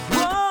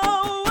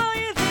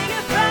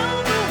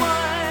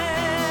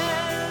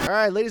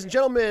right, ladies and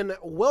gentlemen,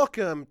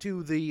 welcome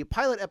to the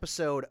pilot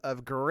episode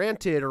of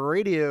Granted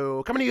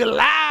Radio, coming to you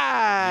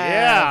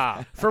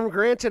live from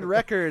Granted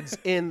Records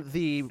in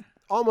the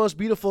almost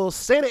beautiful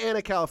Santa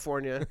Ana,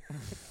 California.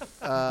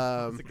 It's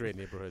a great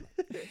neighborhood.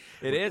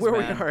 It is, where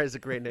man. we are is a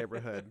great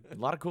neighborhood. A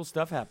lot of cool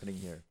stuff happening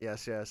here.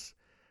 Yes.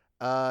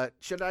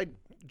 Should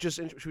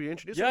we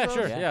introduce Yeah, ourselves?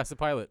 sure. Yeah. Yeah, it's a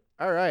pilot.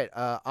 All right.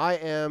 I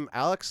am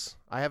Alex.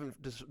 I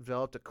haven't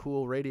developed a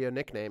cool radio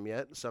nickname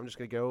yet, so I'm just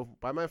going to go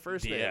by my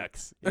first name.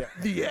 DX. Yeah,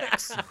 the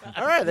X.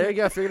 All right, there you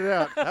go. Figured it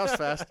out. That was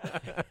fast.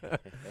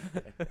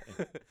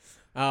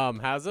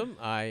 Hazem,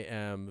 I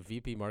am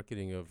VP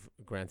Marketing of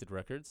Granted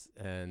Records,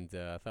 and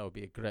I thought it would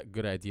be a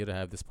good idea to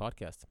have this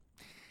podcast.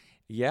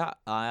 Yeah,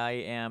 I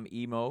am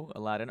Emo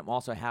Aladdin. I'm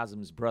also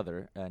Hazem's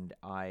brother, and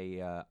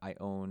I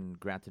own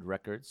Granted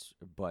Records.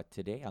 But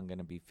today I'm going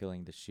to be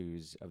filling the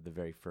shoes of the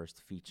very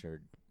first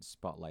featured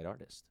spotlight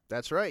artist.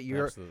 That's right.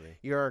 Absolutely.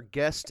 You're our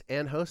guest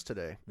and host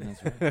today.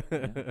 That's right.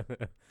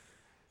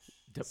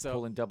 Yeah. So-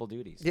 Pulling double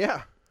duties.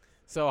 Yeah.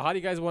 So, how do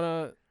you guys want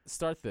to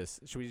start this?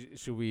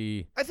 Should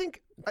we I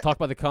think talk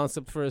about the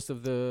concept first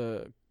of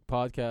the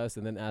podcast,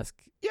 and then ask?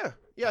 yeah.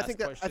 I Ask think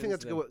that's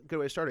questions, a good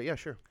way to start it. Yeah,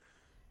 sure.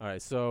 All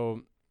right.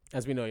 So,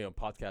 as we know,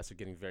 podcasts are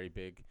getting very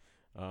big.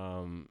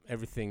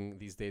 Everything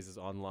these days is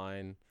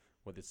online,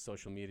 whether it's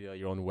social media,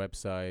 your own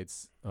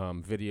websites,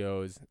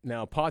 videos.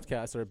 Now,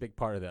 podcasts are a big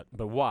part of that.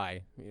 But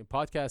why?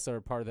 Podcasts are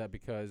a part of that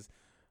because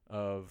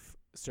of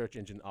search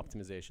engine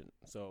optimization.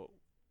 So,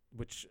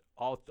 which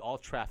all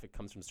traffic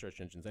comes from search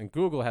engines, and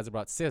Google has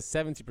about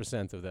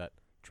 70% of that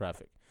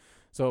traffic.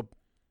 So,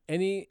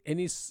 any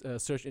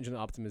search engine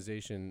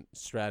optimization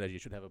strategy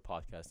should have a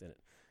podcast in it.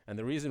 And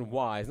the reason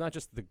why is not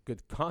just the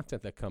good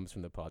content that comes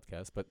from the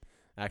podcast, but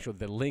actually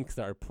the links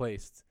that are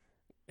placed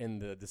in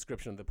the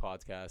description of the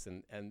podcast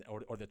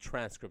or the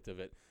transcript of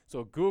it.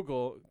 So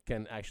Google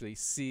can actually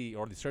see,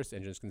 or the search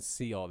engines can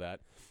see all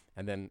that,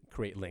 and then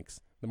create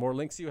links. The more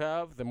links you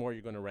have, the more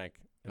you're going to rank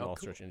in all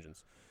search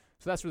engines.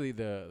 So that's really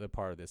the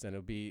part of this, and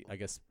it'll be, I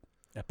guess,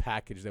 a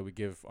package that we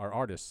give our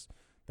artists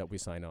that we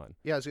sign on.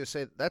 Yeah, I was gonna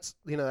say that's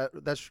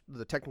that's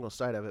the technical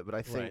side of it, but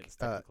I think Right, it's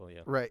technical, yeah.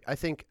 right. I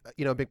think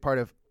a big part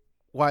of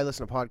why I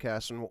listen to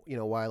podcasts and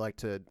why I like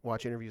to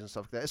watch interviews and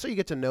stuff like that, so you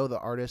get to know the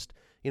artist,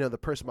 the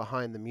person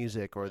behind the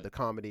music or the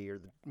comedy or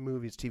the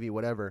movies, TV,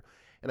 whatever.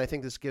 And I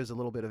think this gives a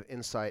little bit of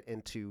insight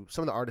into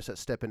some of the artists that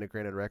step into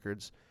Granted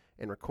Records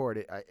and record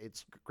it.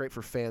 It's great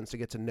for fans to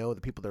get to know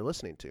the people they're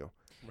listening to.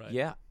 Right.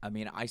 Yeah, I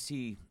mean, I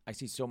see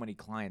so many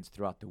clients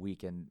throughout the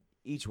week, and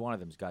each one of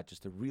them's got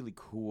just a really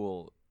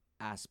cool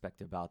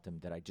aspect about them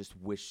that I just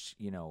wish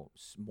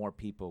more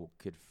people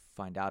could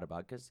find out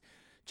about, because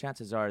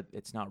chances are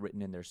it's not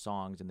written in their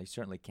songs, and they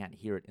certainly can't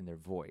hear it in their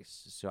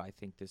voice. So I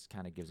think this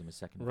kind of gives them a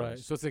second Right.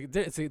 voice. So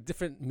it's a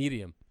different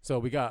medium. So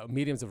we got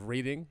mediums of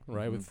reading,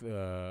 right, with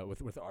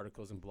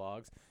articles and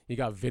blogs. You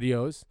got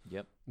videos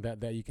Yep.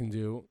 that you can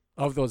do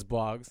of those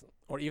blogs,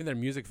 or even their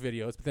music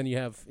videos. But then you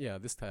have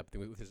this type of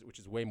thing, which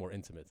is way more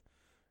intimate.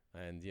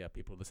 And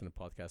people listen to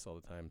podcasts all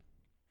the time.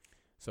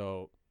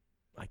 So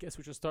I guess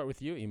we should start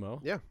with you,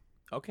 Emo. Yeah.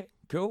 Okay,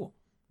 cool.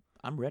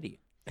 I'm ready.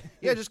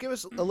 Yeah, just give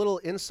us a little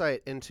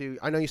insight into.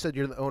 I know you said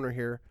you're the owner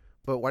here,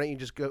 but why don't you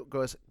just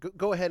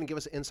go ahead and give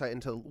us an insight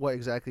into what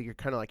exactly your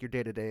kind of like your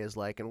day to day is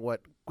like, and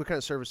what kind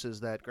of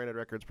services that Granted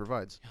Records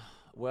provides.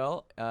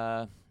 Well,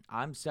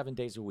 I'm 7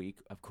 days a week.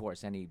 Of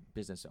course, any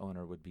business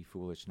owner would be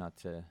foolish not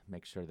to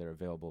make sure they're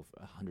available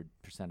 100%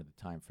 of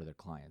the time for their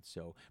clients.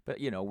 So, but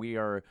we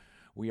are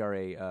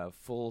a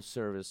full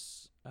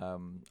service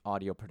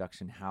audio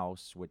production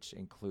house, which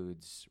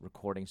includes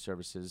recording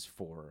services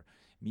for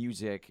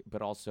music,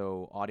 but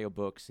also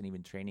audiobooks and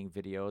even training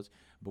videos.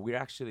 But we're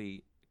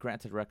actually,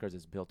 Granted Records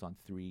is built on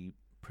 3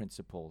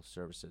 principal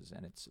services,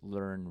 and it's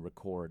learn,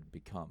 record,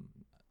 become.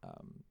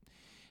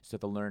 So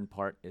the learn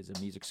part is a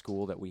music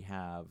school that we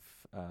have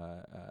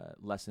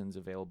lessons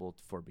available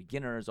for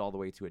beginners all the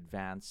way to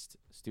advanced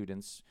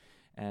students.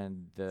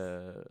 And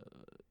the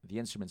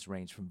instruments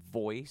range from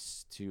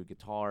voice to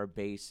guitar,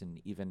 bass, and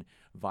even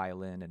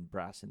violin and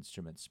brass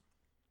instruments.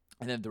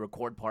 And then the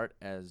record part,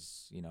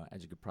 as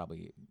you could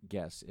probably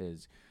guess,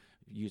 is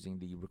using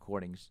the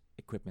recording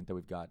equipment that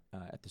we've got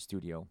at the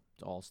studio.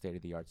 It's all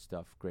state-of-the-art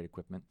stuff, great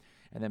equipment.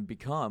 And then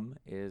Become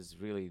is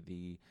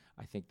really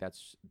I think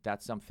that's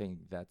something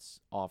that's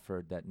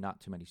offered that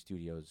not too many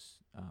studios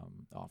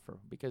offer.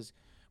 Because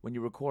when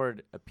you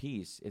record a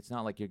piece, it's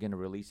not like you're going to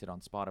release it on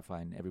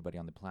Spotify and everybody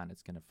on the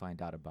planet's going to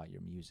find out about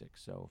your music.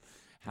 So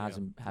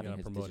Hazem having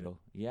his digital,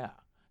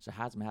 so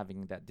Hazem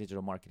having that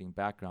digital marketing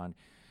background,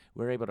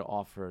 we're able to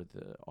offer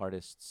the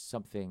artists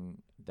something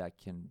that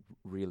can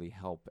really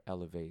help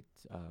elevate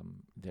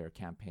their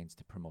campaigns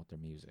to promote their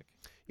music.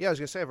 Yeah, I was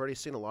gonna say I've already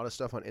seen a lot of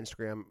stuff on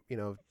Instagram.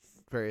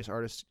 Various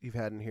artists you've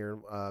had in here.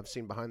 I've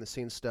seen behind the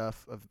scenes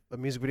stuff of a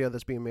music video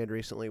that's being made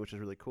recently, which is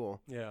really cool.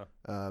 Yeah.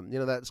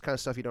 That's kind of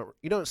stuff you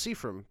don't see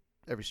from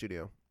every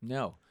studio.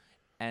 No.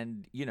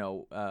 And,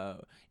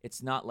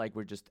 it's not like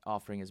we're just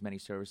offering as many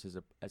services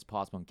as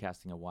possible and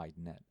casting a wide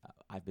net.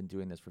 I've been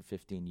doing this for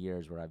 15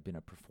 years where I've been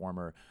a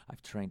performer.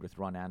 I've trained with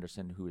Ron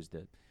Anderson, who is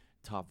the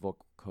top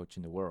vocal coach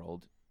in the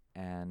world.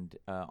 And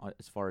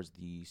as far as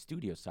the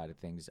studio side of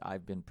things,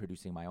 I've been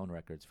producing my own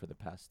records for the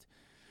past.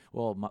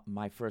 Well,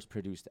 my first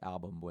produced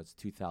album was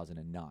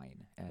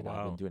 2009, and I've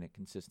Wow. been doing it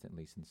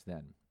consistently since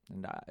then.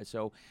 And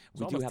so It's we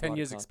do almost have 10 a lot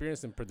years of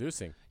experience in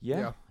producing.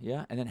 yeah.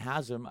 And then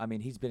Hazem, I mean,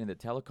 he's been in the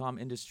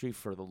telecom industry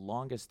for the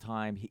longest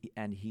time,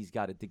 and he's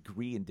got a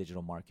degree in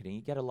digital marketing.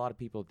 You get a lot of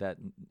people that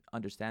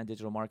understand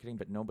digital marketing,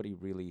 but nobody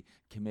really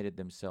committed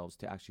themselves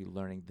to actually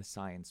learning the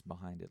science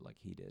behind it like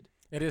he did.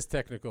 It is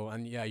technical,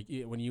 and yeah,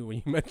 when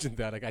you mentioned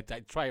that, like I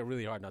try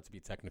really hard not to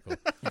be technical.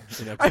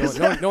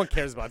 No one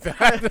cares about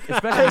that.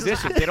 Especially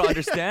musicians, they don't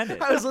understand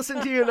it. I was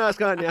listening to you and I was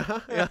going,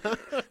 yeah.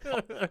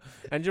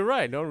 And you're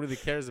right. No one really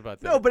cares about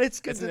that. No, but it's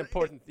good. It's an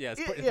important. Yeah, it's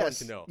important yes,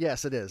 to know.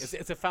 yes, it is.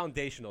 It's a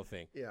foundational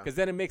thing. Yeah. Because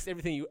then it makes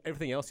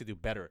everything else you do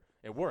better.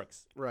 It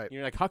works. Right.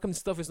 You're like, how come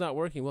stuff is not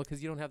working? Well,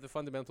 because you don't have the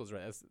fundamentals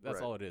right. That's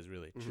Right. all it is,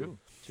 really. True.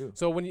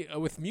 So when you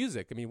with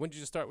music, I mean, when did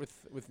you start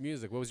with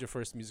music? What was your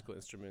first musical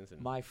instrument?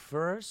 And My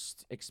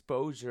first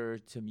exposure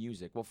to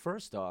music. Well,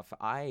 first off,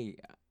 I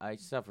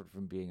suffered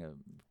from being a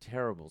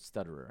terrible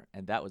stutterer,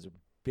 and that was a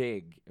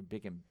big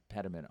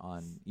impediment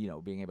on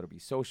being able to be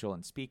social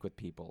and speak with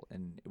people,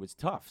 and it was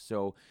tough.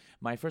 So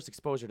my first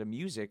exposure to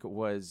music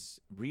was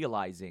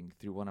realizing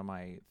through one of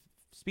my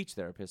speech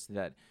therapists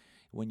that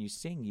when you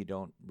sing, you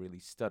don't really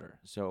stutter.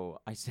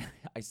 So I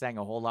sang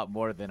a whole lot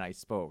more than I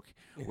spoke,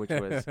 which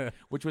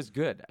was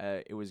good.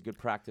 It was good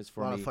practice A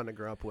for lot me. of fun to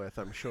grow up with,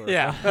 I'm sure.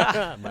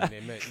 yeah. My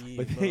name is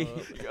Eva.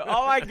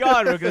 Oh my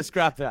God, we're gonna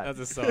scrap that. That's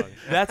a song.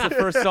 That's the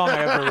first song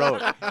I ever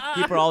wrote.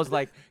 People are always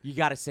like, "You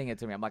got to sing it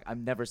to me." I'm like,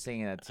 "I'm never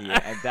singing that to you."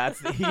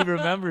 And he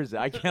remembers it.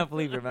 I can't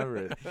believe he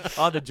remembers it.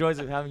 All the joys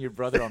of having your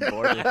brother on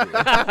board with you.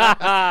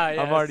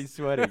 I'm already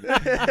sweating.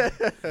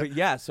 But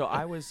yeah, so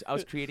I was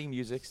creating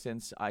music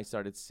since I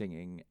started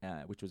singing,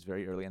 which was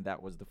very early, and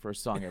that was the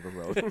first song I ever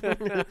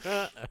wrote.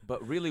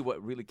 But really,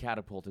 what really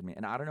catapulted me,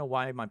 and I don't know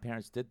why my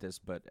parents did this,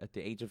 but at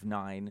the age of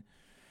 9,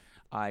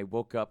 I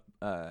woke up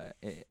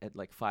at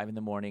like 5 in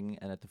the morning,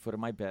 and at the foot of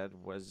my bed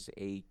was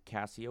a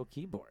Casio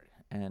keyboard.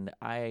 And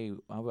I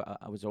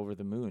was over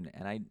the moon,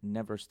 and I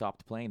never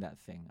stopped playing that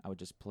thing. I would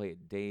just play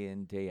it day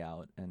in, day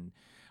out. And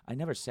I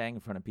never sang in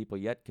front of people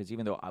yet, because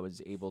even though I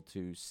was able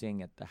to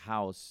sing at the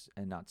house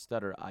and not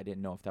stutter, I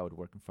didn't know if that would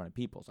work in front of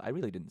people. So I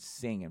really didn't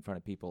sing in front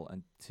of people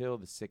until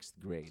the 6th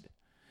grade.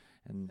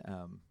 And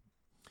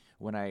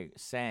when I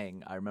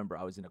sang, I remember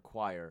I was in a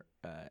choir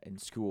in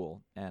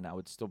school, and I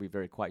would still be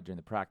very quiet during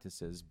the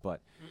practices.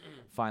 But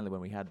finally,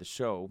 when we had the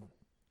show,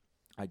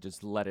 I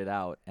just let it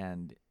out,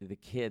 and the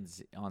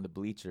kids on the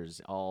bleachers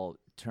all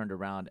turned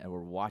around and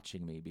were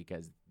watching me,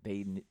 because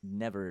they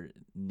never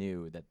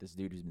knew that this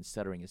dude who's been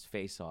stuttering his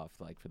face off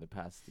like for the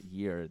past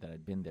year that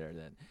I'd been there,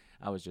 that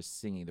I was just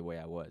singing the way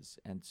I was.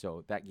 And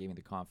so that gave me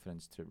the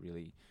confidence to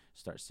really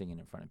start singing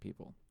in front of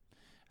people.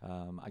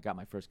 I got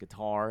my first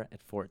guitar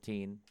at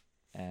 14,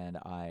 and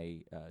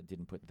I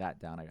didn't put that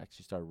down. I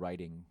actually started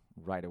writing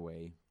right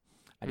away.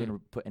 I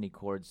didn't put any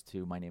chords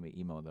to My Name is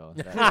Emo, though.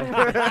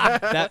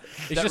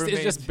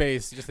 It's just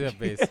bass. You just have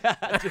bass.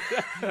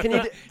 Can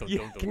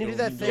you do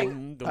that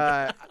thing?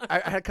 I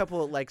had a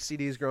couple of like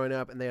CDs growing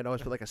up, and they would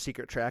always put like a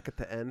secret track at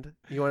the end.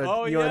 You want to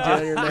do it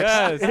on your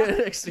next,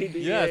 next CD?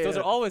 Yes, those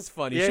are always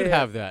fun. You Yeah, should yeah.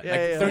 have that. Yeah, like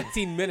yeah.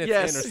 13 minutes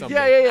Yes. in or something.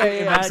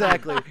 Yeah,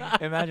 exactly.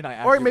 Imagine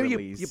I Or actually maybe you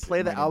release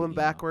play the My Name is album Emo.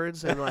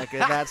 backwards, and like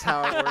that's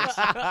how it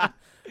works.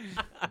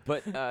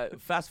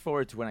 But fast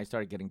forward to when I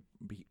started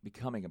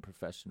becoming a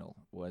professional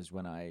was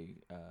when I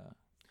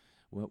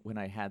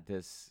had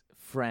this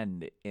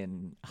friend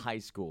in high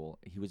school.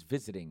 He was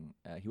visiting.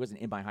 He wasn't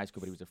in my high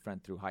school, but he was a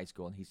friend through high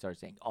school. And he started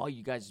saying, "Oh,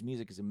 you guys'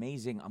 music is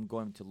amazing. I'm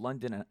going to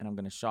London, and I'm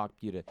going to shock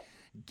you to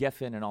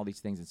Geffen and all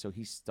these things." And so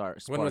he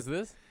started. When was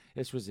this?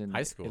 This was in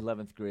High school?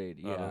 11th grade.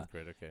 Oh, Yeah. 11th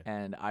grade, okay.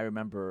 And I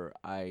remember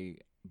I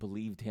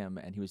believed him,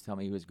 and he was telling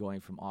me he was going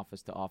from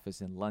office to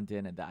office in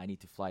London, and that I need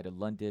to fly to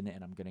London,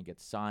 and I'm going to get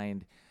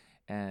signed.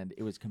 And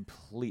it was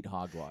complete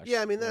hogwash.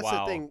 Yeah, I mean that's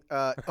Wow. the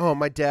thing.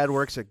 My dad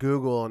works at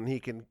Google, and he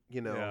can,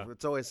 Yeah.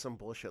 it's always some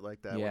bullshit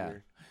like that. Yeah. When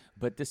you're,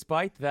 But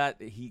despite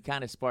that, he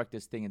kind of sparked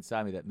this thing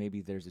inside me that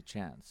maybe there's a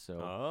chance.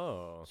 So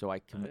Oh. I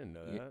didn't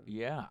know that.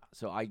 Yeah.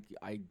 So I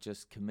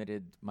just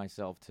committed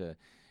myself to,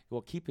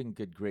 well, keeping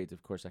good grades.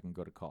 Of course, I can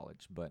go to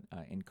college, but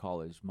in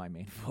college, my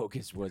main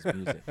focus was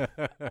music.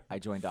 I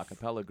joined a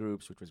cappella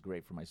groups, which was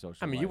great for my social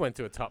I mean, life. you went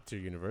to a top-tier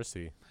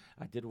university.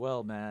 I did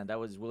well, man. That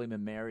was William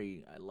and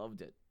Mary. I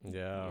loved it.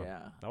 Yeah.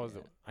 Yeah. That was.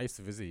 yeah. I used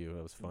to visit you.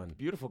 That was fun.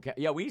 Beautiful.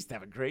 Yeah, we used to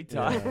have a great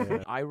Yeah, time.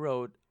 yeah. I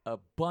wrote a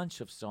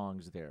bunch of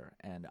songs there,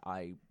 and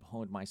I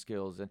honed my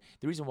skills. And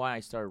the reason why I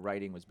started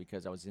writing was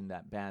because I was in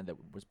that band that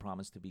was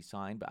promised to be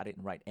signed, but I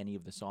didn't write any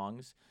of the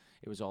songs.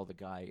 It was all the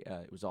guy.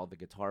 It was all the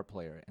guitar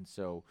player. And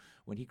so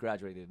when he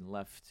graduated and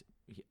left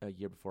a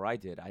year before I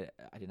did, I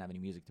didn't have any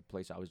music to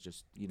play, so I was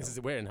just This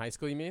is where in high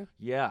school, you mean?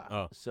 yeah.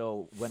 Oh.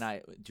 So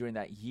during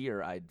that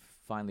year, I'd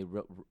finally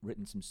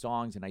written some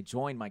songs, and I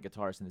joined my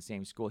guitarist in the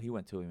same school. He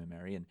went to William and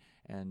Mary,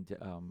 and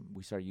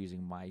we started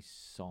using my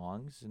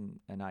songs,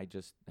 and I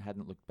just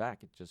hadn't looked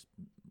back at just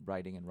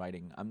writing and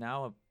writing. I'm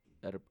now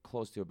at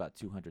close to about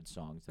 200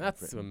 songs. I've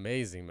That's written.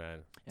 amazing, man.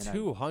 And I-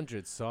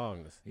 200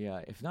 songs.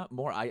 Yeah, if not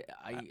more. I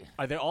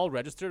Are they all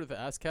registered with the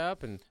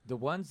ASCAP? And the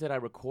ones that I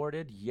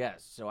recorded,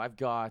 yes. So I've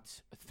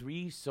got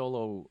 3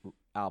 solo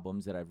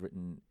albums that I've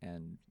written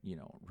and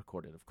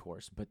recorded, of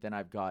course. But then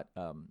I've got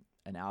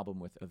an album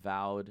with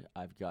Avowed.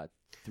 I've got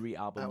 3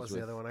 albums. That was with,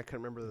 the other one. I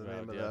couldn't remember the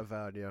name of yeah. that.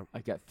 Avowed, yeah.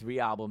 I've got 3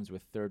 albums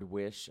with Third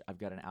Wish. I've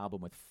got an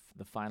album with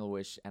The Final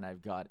Wish, and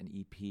I've got an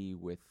EP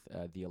with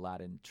the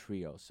Aladdin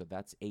Trio. So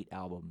that's 8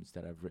 albums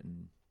that I've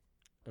written.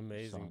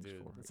 amazing, Songs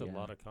dude. for, That's a yeah.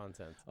 lot of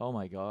content. Oh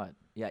my God!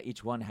 Yeah,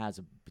 each one has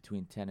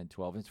between 10 and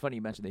 12. It's funny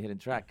you mentioned the hidden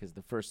track because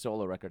the first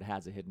solo record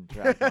has a hidden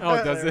track.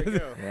 Oh, does There it? we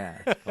go.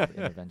 Yeah, it's called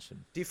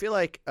Intervention. Do you feel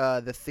like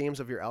the themes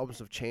of your albums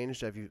have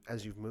changed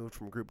as you've moved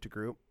from group to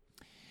group?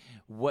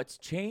 What's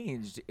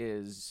changed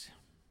is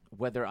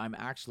whether I'm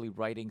actually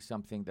writing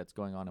something that's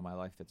going on in my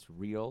life that's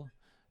real,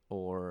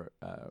 or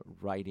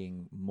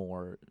writing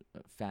more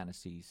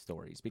fantasy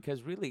stories.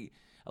 Because really,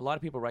 a lot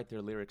of people write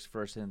their lyrics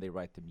first and then they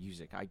write the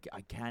music.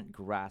 I can't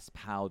grasp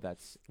how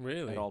that's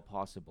Really? at all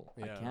possible.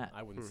 Yeah, I can't.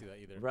 I wouldn't see that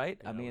either. Right?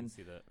 Yeah, I mean, wouldn't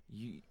see that.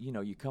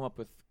 you come up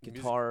with Music-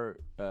 guitar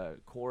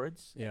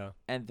chords, Yeah.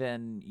 and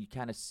then you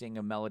kind of sing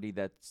a melody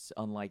that's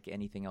unlike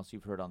anything else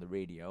you've heard on the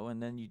radio,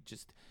 and then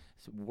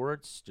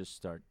words just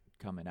start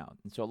coming out.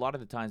 And so a lot of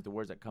the times the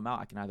words that come out,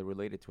 I can either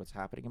relate it to what's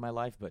happening in my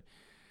life, but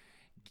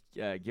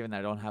given that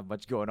I don't have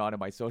much going on in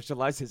my social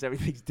life since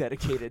everything's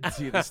dedicated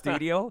to the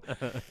studio,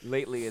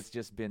 lately it's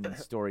just been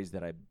stories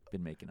that I've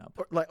been making up.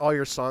 Or, like all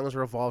your songs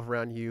revolve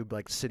around you,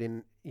 like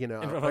sitting, In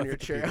front on of your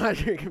the chair on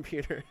your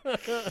computer.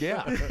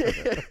 Yeah.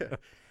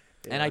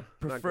 And I Not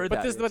prefer great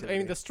that. But I mean,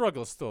 creativity. the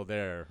struggle's still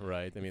there,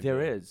 right? I mean, There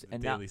the is,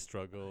 and now- daily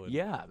struggle. And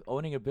Yeah,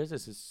 owning a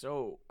business is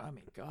so, I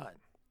mean, God,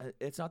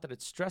 it's not that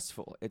it's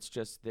stressful. It's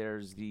just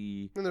there's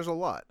And there's a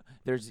lot.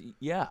 there's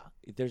a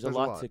There's a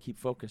lot lot. to keep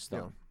focused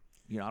on.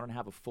 I don't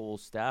have a full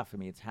staff. I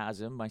mean, it's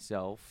Hazem,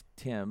 myself,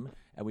 Tim,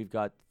 and we've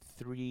got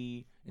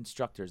 3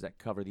 instructors that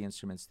cover the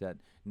instruments that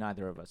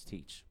neither of us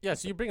teach. yeah,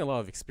 so you bring a lot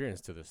of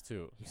experience to this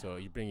too. So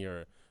Yeah. you bring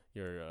your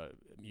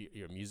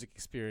music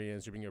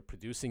experience, you bring your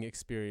producing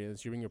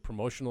experience, you bring your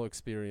promotional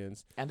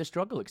experience. And the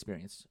struggle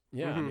experience.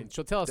 Yeah, I Mhm. mean,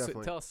 so tell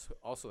Definitely. us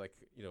also, like,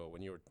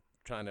 when you were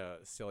trying to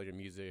sell your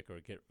music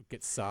or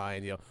get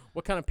signed,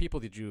 what kind of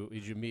people did you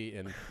meet,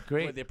 and what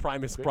Great. they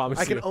promise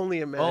I can you? only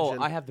imagine. Oh,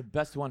 I have the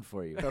best one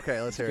for you. Okay,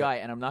 let's hear Guy,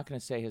 and I'm not going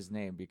to say his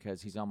name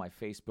because he's on my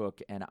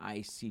Facebook, and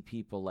I see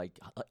people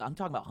I'm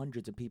talking about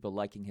hundreds of people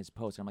liking his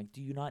posts. I'm like,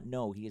 do you not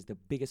know he is the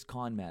biggest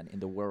con man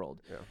in the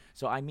world? Yeah.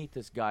 So I meet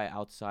this guy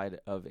outside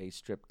of a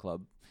strip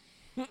club.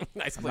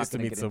 Nice I'm place not to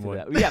gonna meet get into someone.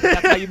 that. Yeah, but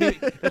that's how you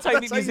meet. That's how you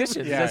meet That's how you-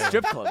 musicians. Yeah, at yeah.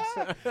 strip clubs.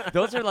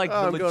 Those are like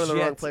Oh, I'm the going to the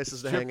wrong legit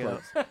places to strip hang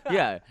out. clubs.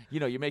 Yeah,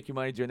 you make your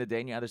money during the day,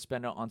 and you either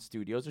spend it on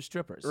studios or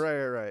strippers. it.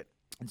 Right.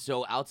 And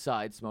so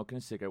outside smoking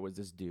a cigarette was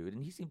this dude,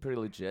 and he seemed pretty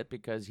legit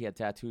because he had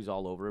tattoos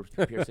all over,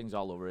 piercings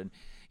all over, and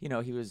he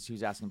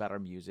was asking about our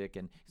music,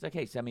 and he's like,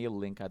 "Hey, send me a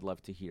link. I'd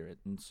love to hear it."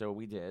 And so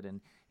we did,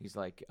 and he's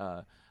like,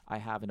 "I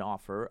have an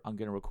offer. I'm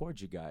gonna record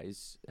you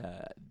guys.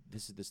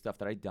 This is the stuff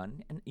that I've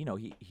done." And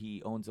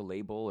he owns a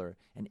label or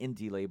an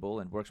indie label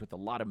and works with a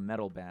lot of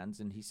metal bands.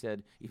 And he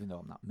said, even though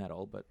I'm not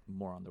metal, but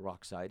more on the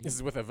rock side, This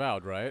is with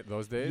Avowed, right?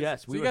 Those days.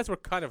 Yes, so we you were- guys were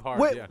kind of hard.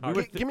 Wait, yeah, we hard.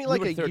 were give me we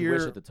like were a Third year.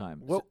 Wish at the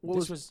time. What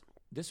this was-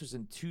 this was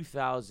in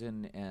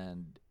 2000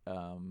 and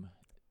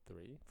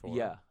 3, 4.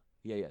 yeah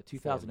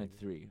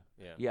 2003.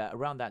 Yeah. Yeah,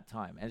 around that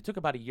time. And it took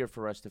about a year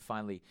for us to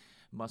finally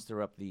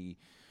muster up the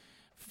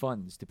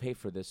funds to pay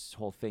for this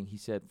whole thing. He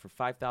said, for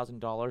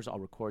 $5,000, I'll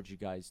record you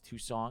guys 2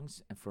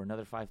 songs, and for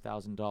another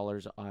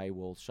 $5,000, I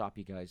will shop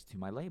you guys to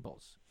my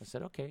labels. I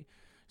said, okay.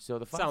 So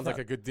the Sounds like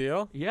a good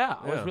deal. yeah,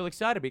 I was Yeah. really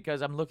excited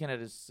because I'm looking at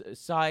his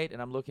site and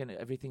I'm looking at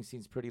everything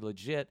seems pretty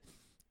legit.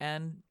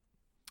 And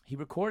he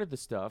recorded the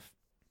stuff,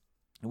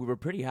 and we were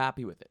pretty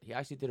happy with it. He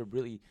actually did a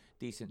really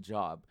decent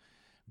job,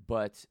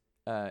 but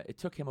it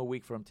took him a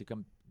week for him to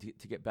come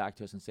to get back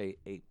to us and say,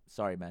 "Hey,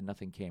 sorry, man,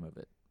 nothing came of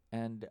it."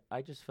 And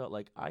I just felt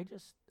like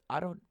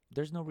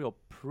there's no real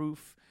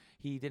proof.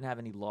 He didn't have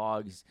any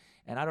logs,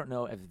 and I don't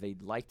know if they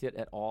liked it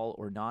at all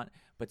or not.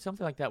 But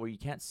something like that where you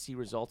can't see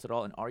results at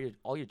all, and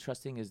all you're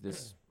trusting is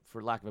this,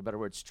 for lack of a better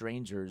word,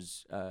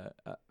 strangers'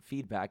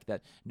 feedback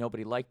that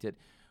nobody liked it.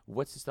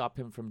 What's to stop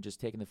him from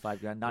just taking the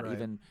 $5,000, not Right.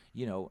 even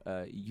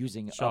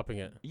using Shopping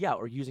it. yeah,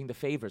 or using the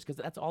favors, because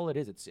that's all it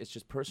is. It's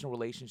just personal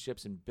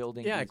relationships and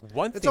building. Yeah, these- like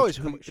one It's thing always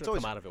should who- come, it's should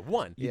always- come out of it.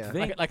 One. Yeah.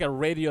 think- Like a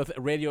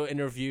radio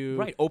interview.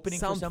 right, opening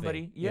for something.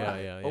 somebody.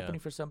 Yeah.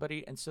 Opening for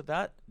somebody, and so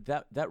that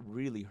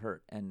really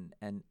hurt. And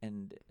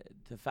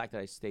the fact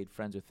that I stayed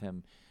friends with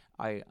him,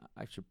 I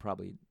should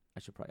probably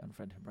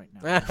unfriend him right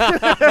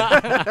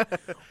now.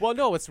 Well,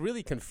 no, what's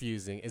really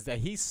confusing is that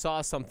he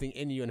saw something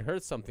in you and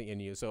heard something in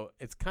you. So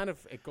it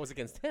goes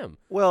against him.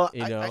 Well,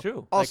 You know?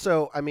 True.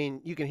 also, I mean,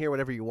 you can hear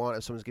whatever you want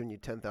if someone's giving you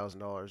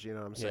 $10,000. You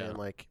know what I'm saying? Yeah.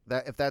 Like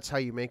that. If that's how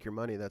you make your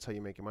money, that's how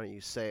you make your money.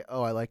 You say,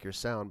 "Oh, I like your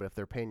sound," but if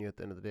they're paying you at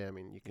the end of the day, I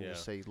mean, you can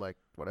just Yeah. say like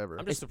whatever.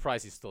 I'm just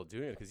surprised he's still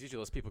doing it because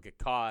usually those people get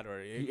caught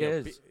or He you know,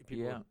 is.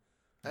 people. Yeah.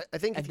 I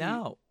think And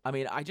now, I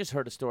mean, I just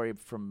heard a story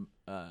from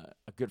a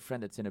good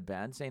friend that's in a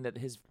band saying that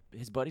his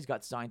buddies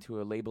got signed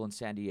to a label in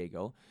San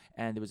Diego,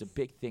 and there was a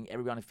big thing.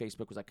 Everyone on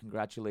Facebook was like,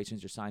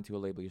 "Congratulations, you're signed to a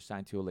label. You're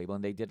signed to a label."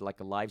 And they did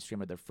like a live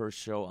stream of their first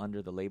show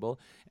under the label,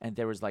 and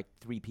there was like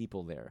 3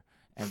 people there,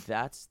 and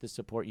that's the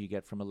support you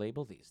get from a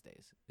label these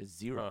days. Is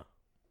zero. Huh.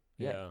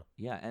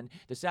 Yeah. And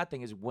the sad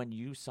thing is when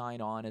you sign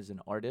on as an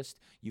artist,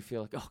 you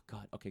feel like, oh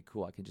God, okay,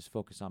 cool. I can just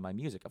focus on my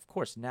music. Of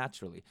course,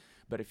 naturally.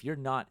 But if you're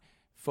not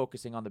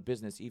focusing on the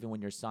business, even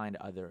when you're signed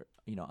either,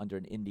 under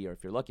an indie, or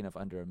if you're lucky enough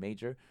under a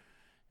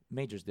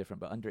major's different,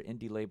 but under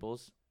indie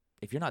labels,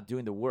 if you're not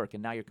doing the work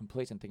and now you're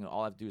complacent thinking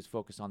all I have to do is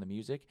focus on the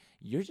music,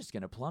 you're just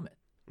going to plummet.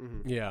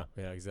 Mm-hmm. Yeah,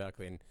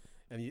 exactly.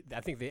 And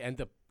I think they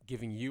end up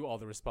giving you all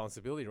the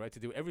responsibility, right, to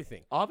do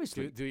everything.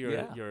 Obviously. Do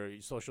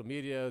your social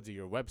media, do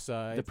your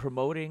website. The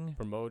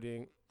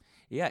promoting.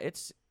 Yeah,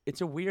 it's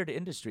a weird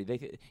industry.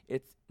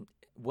 It's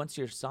once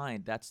you're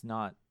signed, that's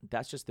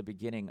just the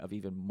beginning of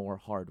even more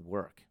hard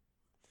work.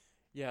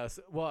 Yeah.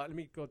 Well, let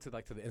me go to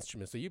the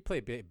instruments. So you play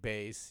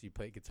bass, you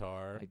play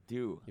guitar. I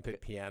do. You play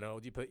piano.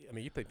 You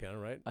play piano,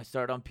 right? I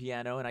started on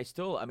piano, and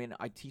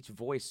I teach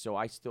voice, so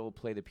I still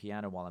play the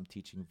piano while I'm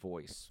teaching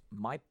voice.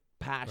 My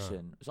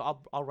passion, so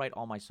I'll write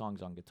all my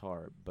songs on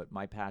guitar, but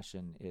my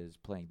passion is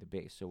playing the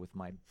bass. So with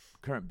my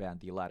current band,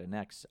 the Aladdin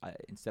X,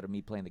 instead of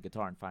me playing the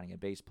guitar and finding a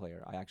bass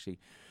player, I actually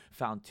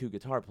found 2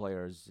 guitar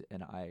players,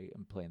 and I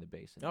am playing the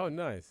bass. Oh,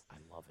 nice. I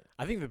love it.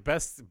 I think the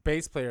best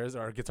bass players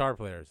are guitar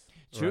players.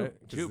 True,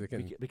 right? true,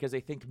 because they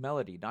think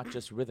melody, not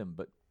just rhythm,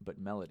 but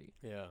melody.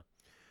 Yeah.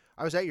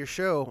 I was at your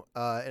show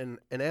in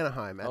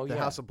Anaheim at the yeah.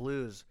 House of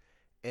Blues,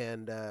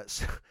 and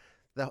so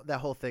that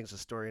whole thing's a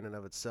story in and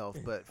of itself.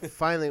 But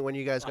finally, when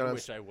you guys got I on,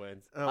 wish I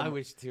went. I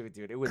wish too,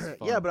 dude. It was fun.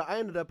 yeah, but I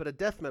ended up at a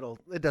death metal.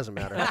 It doesn't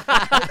matter.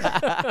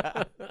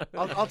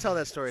 I'll tell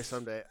that story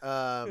someday.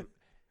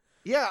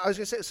 Yeah, I was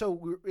gonna say.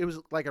 So it was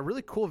like a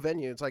really cool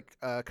venue. It's like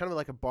kind of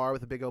like a bar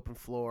with a big open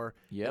floor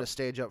and a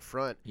stage up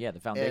front. Yeah, the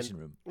foundation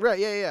room. Right.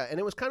 Yeah. And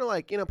it was kind of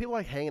like people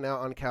like hanging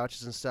out on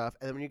couches and stuff.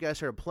 And then when you guys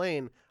started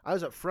playing, I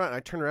was up front. And I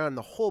turned around, and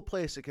the whole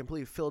place had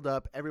completely filled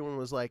up. Everyone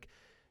was like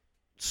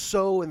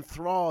so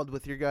enthralled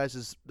with your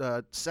guys'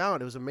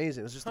 sound. It was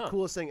amazing. It was just the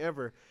coolest thing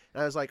ever.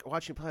 And I was like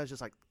watching you play. I was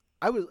just like,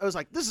 I was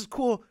like, this is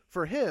cool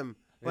for him.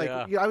 Like,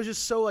 I was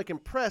just so like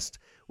impressed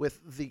with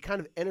the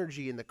kind of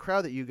energy in the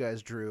crowd that you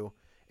guys drew.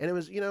 And it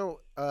was,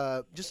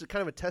 just a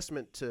kind of a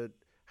testament to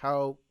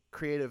how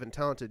creative and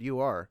talented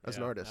you are as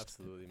an artist.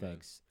 Absolutely, man.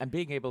 Thanks. And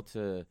being able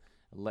to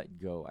let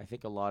go. I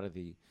think a lot of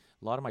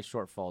my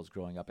shortfalls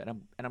growing up,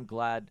 and I'm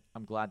glad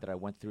that I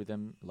went through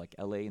them. Like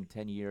LA in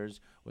 10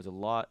 years was a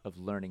lot of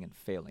learning and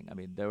failing. I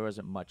mean, there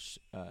wasn't much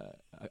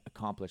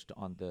accomplished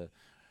on the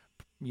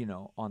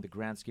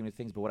grand scheme of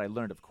things. But what I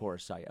learned, of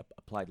course, I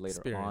applied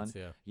later on.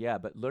 Yeah,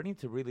 but learning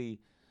to really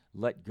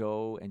let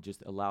go and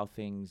just allow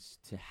things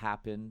to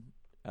happen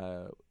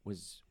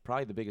was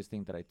probably the biggest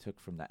thing that I took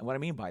from that. And what I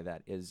mean by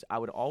that is I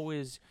would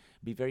always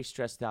be very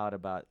stressed out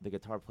about the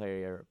guitar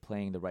player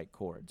playing the right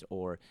chords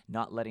or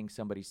not letting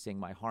somebody sing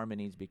my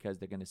harmonies because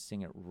they're going to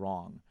sing it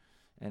wrong.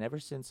 And ever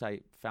since I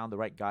found the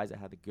right guys that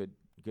had a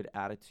good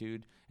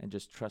attitude and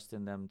just trust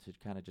in them to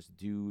kind of just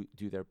do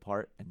their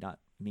part and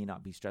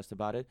not be stressed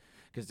about it,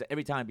 because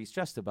every time I'd be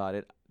stressed about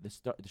it,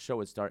 the show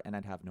would start and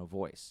I'd have no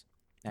voice.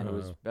 And it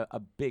was a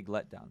big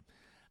letdown.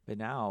 But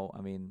now,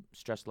 I mean,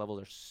 stress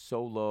levels are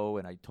so low,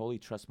 and I totally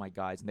trust my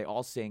guys. And they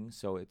all sing,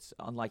 so it's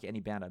unlike any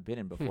band I've been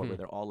in before where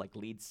they're all like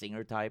lead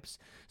singer types.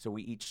 So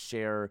we each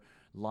share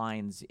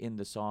lines in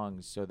the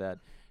songs so that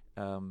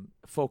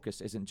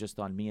focus isn't just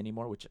on me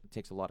anymore, which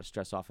takes a lot of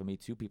stress off of me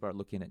too. People are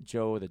looking at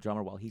Joe, the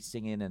drummer, while he's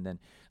singing, and then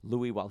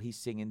Louis while he's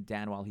singing,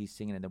 Dan while he's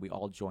singing, and then we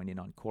all join in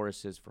on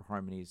choruses for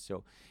harmonies.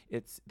 So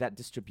it's that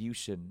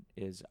distribution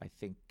is, I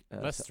think,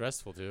 less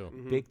stressful too.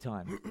 Big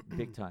time,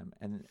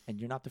 and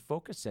you're not the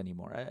focus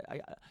anymore.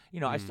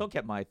 I still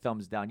kept my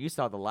thumbs down. You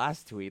saw the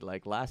last tweet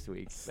last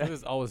week.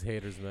 There's always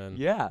haters, man.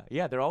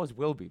 Yeah, there always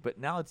will be, but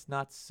now it's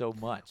not so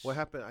much. What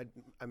happened?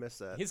 I missed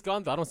that. He's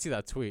gone though. I don't see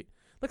that tweet.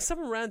 Like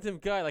some random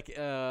guy, like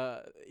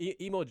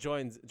Emo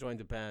joined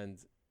the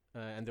band,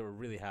 and they were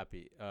really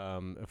happy.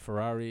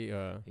 Ferrari.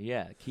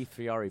 Keith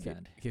Ferrari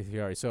band. Keith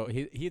Ferrari. So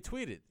he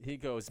tweeted. He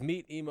goes,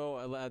 "Meet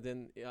Emo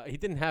Aladdin." He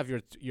didn't have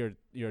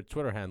your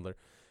Twitter handler,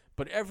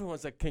 but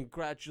everyone's like,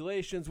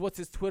 "Congratulations! What's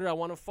his Twitter? I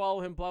want to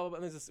follow him." Blah blah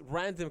blah. And this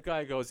random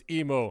guy goes,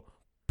 "Emo."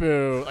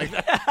 Boo! Like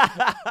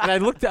that. And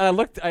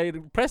I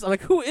pressed. I'm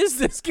like, who is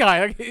this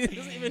guy? Like, he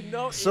doesn't even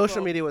know.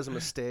 Social media was a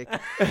mistake.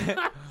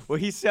 Well,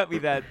 he sent me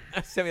that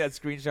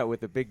screenshot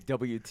with a big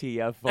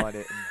WTF on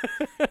it,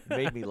 and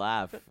made me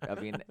laugh. I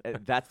mean,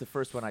 that's the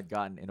first one I'd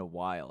gotten in a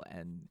while,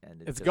 and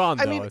it's gone.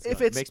 Though. I mean,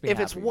 if it's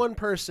happy. one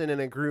person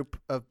in a group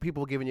of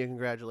people giving you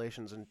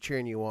congratulations and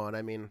cheering you on,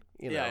 I mean,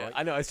 You know, Yeah, like,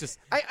 I know. It's just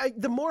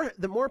the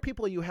more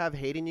people you have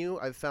hating you,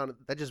 I've found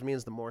that just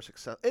means the more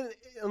success.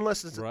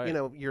 Unless it's Right. you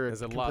know you're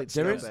There's a a complete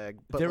lot- scumbag.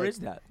 But There like, is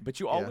that, but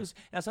you always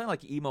and it's not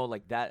like emo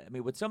like that. I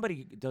mean, when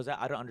somebody does that,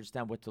 I don't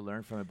understand what to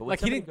learn from it. But when like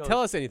he somebody didn't goes,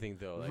 tell us anything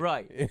though. Like,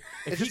 right. If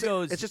It's he just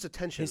goes, it's just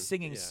attention. his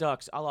singing Yeah.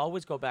 sucks, I'll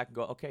always go back and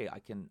go, okay, I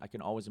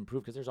can always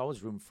improve because there's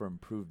always room for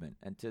improvement.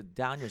 And to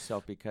down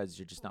yourself because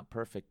you're just not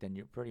perfect, then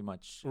you're pretty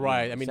much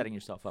Right, I mean, setting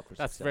yourself up for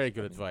That's success. very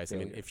good advice. I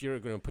mean, failure. if you're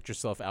going to put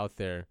yourself out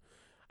there,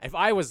 if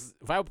I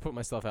would put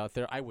myself out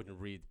there, I wouldn't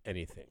read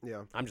anything.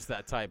 Yeah. I'm just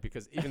that type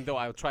because even though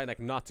I'll try like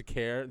not to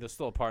care, there's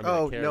still a part of me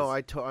Oh that cares.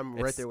 no, I'm right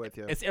It's- there with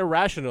you. It's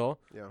irrational,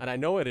 Yeah. and I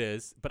know it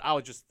is, but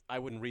I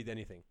wouldn't read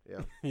anything.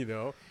 Yeah. You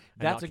know, and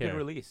That's not a good care.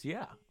 release,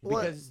 yeah.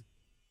 Well, Because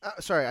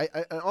Sorry,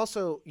 I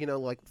also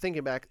like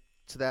thinking back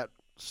to that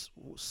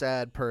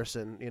sad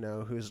person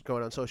who's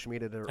going on social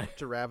media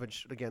to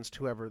ravage against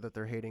whoever that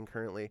they're hating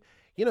currently.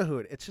 You know who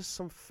it's just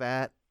some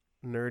fat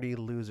nerdy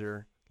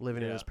loser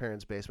living in Yeah. his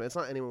parents' basement. It's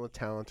not anyone with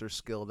talent or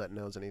skill that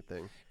knows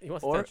anything. He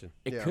wants or attention.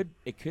 it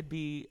Yeah. could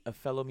be a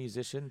fellow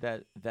musician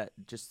that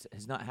just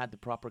has not had the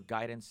proper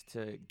guidance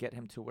to get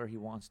him to where he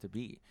wants to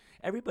be.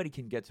 Everybody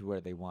can get to where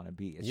they want to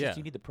be. It's Yeah. just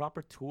you need the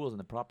proper tools and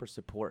the proper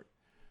support.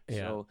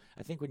 Yeah. So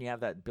I think when you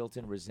have that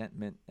built-in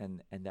resentment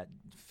and that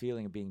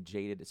feeling of being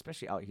jaded,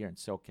 especially out here in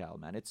SoCal,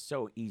 man, it's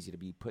so easy to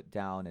be put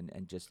down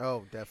and just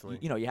Oh, definitely.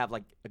 you have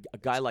like a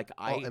guy like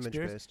I all experienced.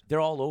 image-based.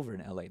 They're all over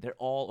in LA. They're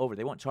all over.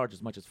 They won't charge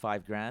as much as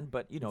 $5,000,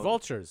 but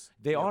Vultures.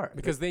 they are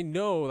Because they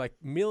know like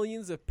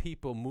millions of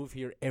people move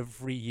here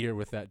every year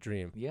with that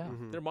dream. yeah.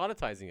 Mhm. They're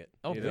monetizing it.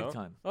 Oh, you big know?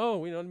 time. Oh,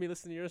 let me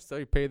listen to your stuff.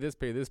 You pay this,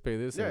 pay this, pay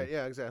this. Yeah, and-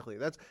 yeah, exactly.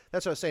 That's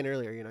what I was saying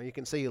earlier. You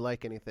can say you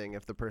like anything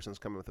if the person's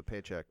coming with a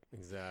paycheck.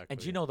 Exactly.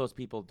 And those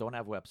people don't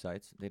have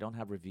websites, they don't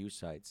have review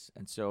sites,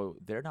 and so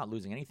they're not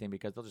losing anything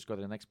because they'll just go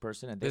to the next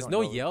person and they There's don't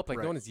no know- Yelp. Like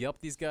Right. no one has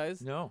Yelp these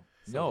guys. No,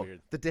 So no.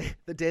 weird. The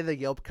day the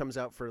Yelp comes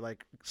out for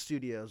like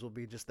studios will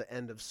be just the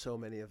end of so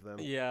many of them.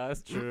 Yeah,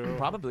 that's true.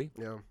 Probably.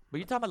 Yeah. But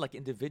you're talking about like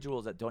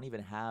individuals that don't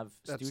even have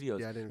That's- studios.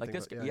 yeah, I didn't like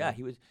think this about- guy,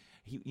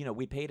 yeah,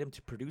 we paid him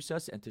to produce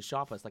us and to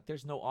shop us. Like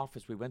there's no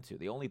office we went to.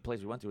 The only place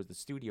we went to was the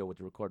studio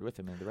to record with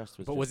him, and the rest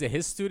was But just, was it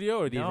his studio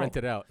or did No. he rent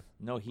it out?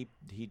 no, he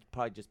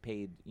probably just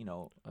paid,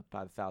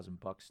 about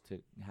 $1,000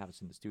 to have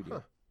us in the studio.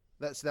 Huh.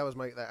 That was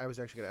I was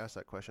actually going to ask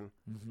that question.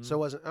 Mhm. So it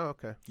wasn't. Oh,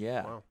 okay.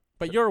 yeah. Wow.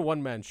 But you're a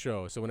one-man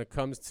show, so when it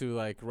comes to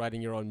like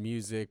writing your own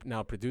music,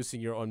 now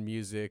producing your own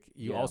music,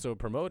 you Yeah. also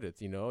promote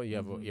it. You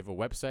have Mhm. you have a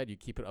website, you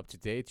keep it up to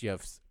date. You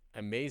have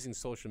amazing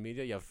social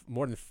media. You have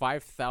more than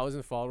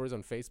 5,000 followers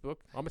on Facebook,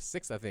 almost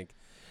 6, I think.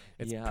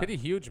 It's Yeah. pretty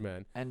huge,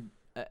 man. And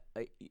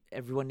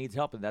everyone needs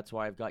help, and that's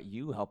why I've got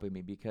you helping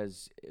me,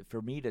 because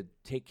for me to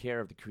take care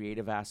of the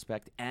creative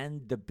aspect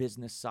and the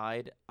business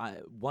side,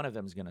 one of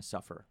them is going to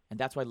suffer, and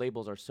that's why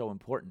labels are so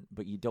important.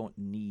 But you don't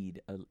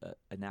need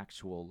an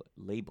actual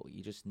label.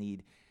 You just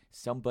need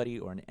somebody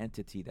or an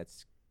entity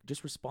that's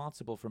just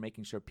responsible for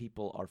making sure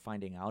people are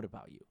finding out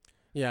about you.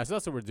 Yeah, so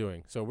that's what we're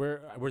doing. So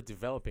we're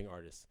developing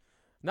artists.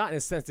 Not in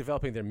a sense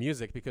developing their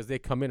music because they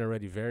come in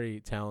already very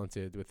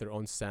talented with their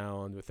own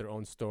sound, with their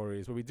own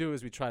stories. What we do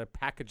is we try to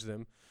package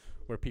them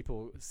where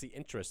people see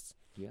interest,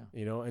 Yeah.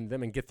 in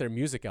them and get their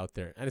music out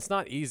there. And it's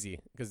not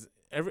easy because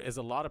there's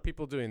a lot of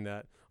people doing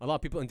that, a lot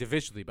of people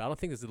individually, but I don't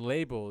think there's the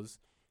labels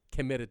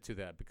committed to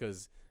that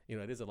because,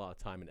 it is a lot of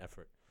time and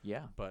effort.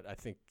 Yeah. But I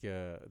think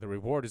the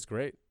reward is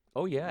great.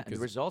 Oh, yeah. And the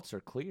Because- results are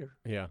clear.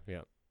 Yeah,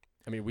 yeah.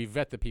 I mean, we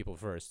vet the people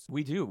first.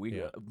 We do.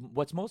 Yeah.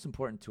 What's most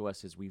important to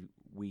us is we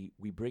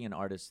bring in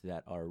artists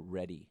that are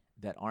ready,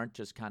 that aren't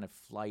just kind of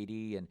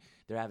flighty and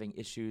they're having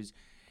issues.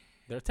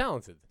 They're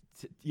talented.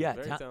 Yeah,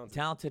 Very talented.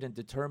 talented and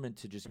determined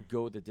to just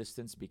go the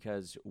distance,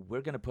 because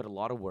we're going to put a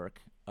lot of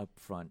work up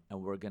front,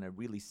 and we're going to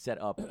really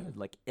set up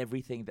like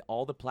everything,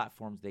 all the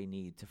platforms they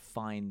need to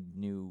find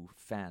new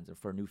fans, or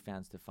for new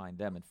fans to find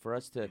them. And for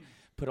us to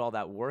put all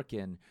that work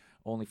in,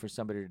 only for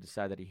somebody to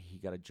decide that he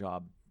got a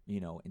job,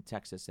 in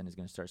Texas and is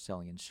going to start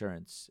selling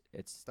insurance.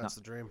 It's That's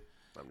not, the dream.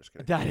 I'm just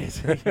kidding. that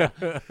is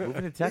yeah.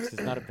 Moving to Texas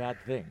is not a bad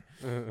thing.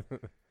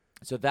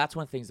 So that's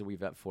one of the things that we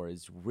vet for,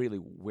 is really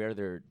where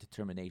their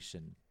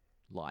determination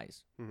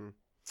lies. Hmm.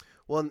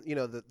 Well, and,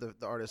 the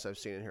artists I've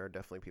seen in here are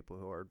definitely people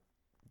who are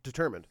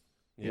determined.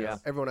 Yeah.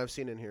 Everyone I've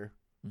seen in here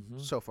Mm-hmm.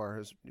 so far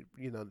has,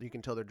 you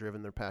can tell they're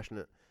driven, they're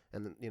passionate,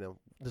 and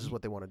this is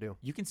what they want to do.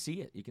 You can see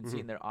it. You can see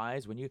it in their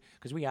eyes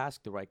because we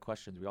ask the right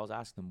questions. We always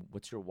ask them,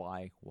 "What's your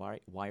why?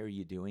 Why are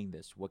you doing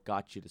this? What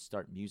got you to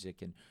start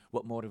music, and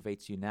what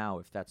motivates you now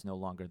if that's no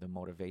longer the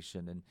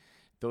motivation?" And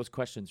those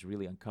questions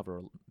really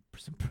uncover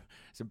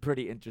some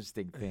pretty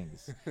interesting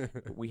things.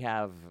 we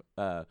have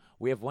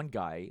one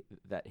guy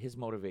that his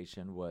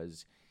motivation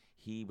was,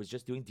 he was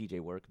just doing DJ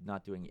work,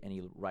 not doing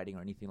any writing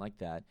or anything like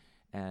that,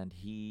 and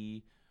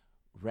he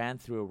ran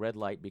through a red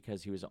light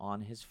because he was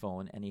on his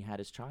phone and he had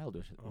his child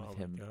with Oh my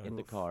him God. in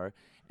the car,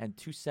 and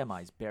 2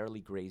 semis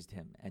barely grazed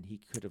him, and he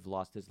could have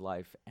lost his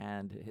life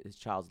and his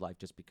child's life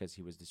just because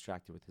he was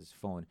distracted with his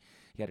phone.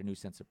 He had a new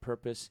sense of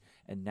purpose,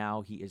 and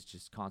now he is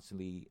just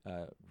constantly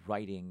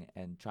writing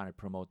and trying to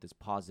promote this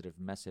positive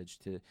message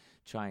to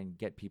try and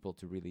get people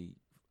to really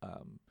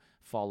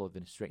follow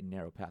the straight and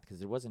narrow path,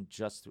 because it wasn't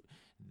just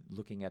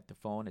looking at the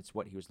phone, it's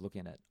what he was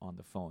looking at on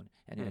the phone,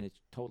 and it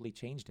totally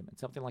changed him. And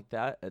something like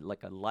that,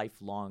 like a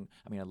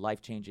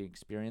life-changing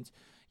experience,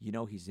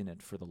 he's in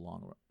it for the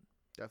long run.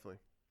 Definitely.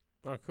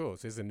 Oh, cool.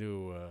 So he's a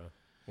new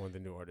one of the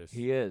new artists.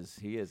 He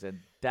is, and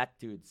that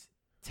dude's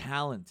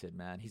talented,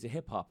 man. He's a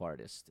hip-hop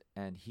artist,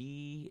 and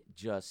he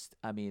just,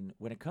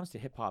 when it comes to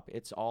hip-hop,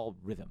 it's all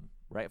rhythm,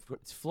 right?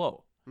 It's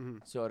flow. Mm-hmm.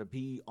 So to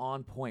be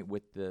on point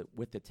with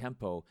the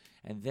tempo,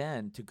 and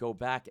then to go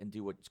back and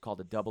do what's called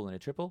a double and a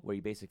triple, where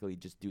you basically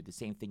just do the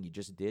same thing you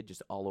just did,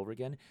 just all over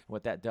again. And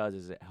what that does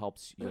is it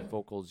helps your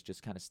vocals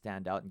just kind of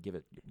stand out and give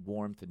it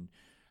warmth and,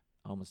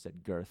 I almost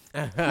said girth.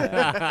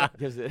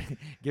 gives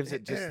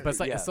it just. But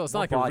it's like so it's not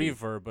like body. a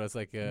reverb, but it's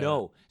like a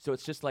No, so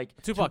it's just like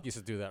Tupac used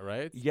to do that,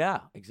 right? Yeah,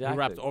 exactly. He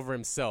rapped over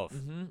himself.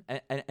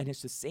 And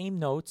it's the same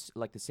notes,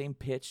 like the same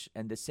pitch,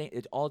 and the same.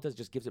 It all does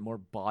just gives it more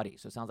body.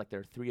 So it sounds like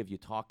there are 3 of you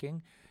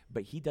talking,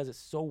 but he does it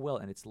so well,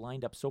 and it's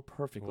lined up so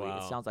perfectly. Wow.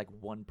 It sounds like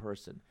one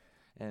person,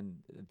 and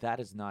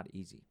that is not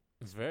easy.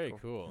 It's very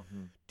cool.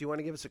 Do you want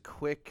to give us a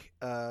quick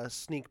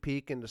sneak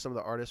peek into some of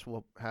the artists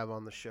we'll have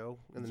on the show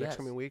in the next Yes.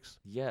 coming weeks?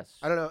 Yes.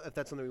 I don't know if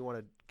that's something we want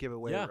to give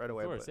away Yeah, right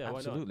away. of course. But Yeah,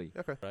 why not? Absolutely.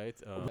 Okay.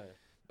 Right?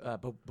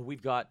 But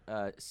we've got,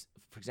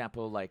 for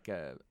example, like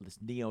this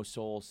neo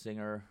soul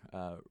singer,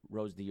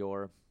 Rose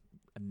Dior,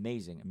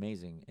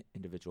 amazing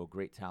individual,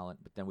 great talent.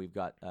 But then we've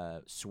got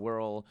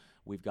Swirl,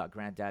 we've got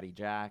Granddaddy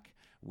Jack,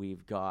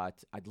 we've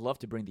got. I'd love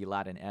to bring the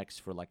Aladdin X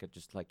for like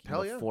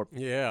Hell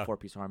yeah.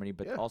 four-piece harmony.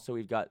 But Yeah. also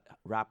we've got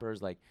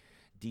rappers like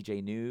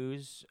DJ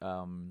News,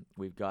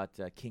 we've got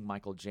King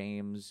Michael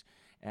James,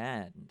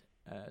 and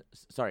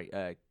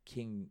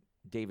King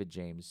David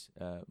James.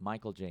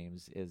 Michael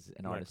James is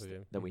an artist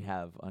James. that we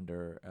have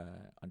under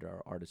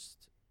our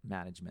artist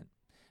management,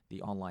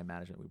 the online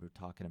management we were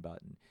talking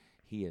about, and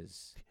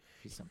he's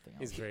something else.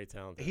 He's very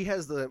talented. He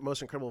has the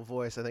most incredible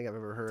voice I think I've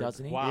ever heard.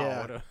 Doesn't he? Wow.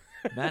 Yeah. What a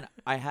Man,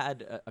 I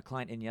had a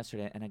client in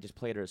yesterday, and I just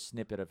played her a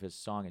snippet of his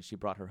song, and she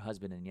brought her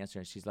husband in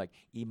yesterday, and she's like,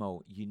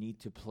 Emo, you need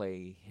to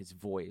play his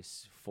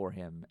voice for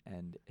him,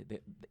 and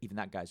even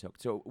that guy's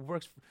hooked. So it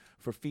works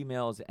for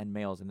females and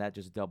males, and that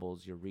just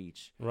doubles your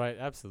reach. Right,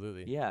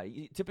 absolutely. Yeah,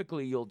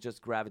 typically you'll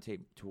just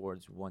gravitate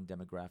towards one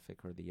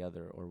demographic or the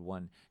other, or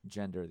one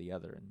gender or the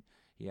other, and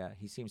yeah,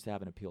 he seems to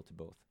have an appeal to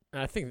both.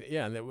 And I think,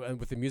 and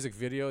with the music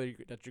video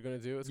that you're going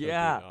to do, it's going to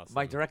Yeah, be awesome.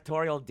 my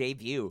directorial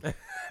debut.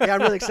 Yeah,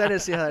 I'm really excited to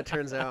see how that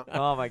turns out.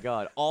 Oh my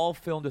God! All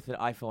filmed with an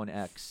iPhone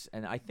X,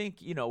 and I think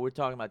we're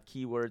talking about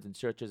keywords and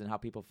searches and how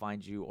people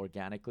find you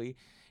organically.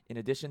 In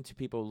addition to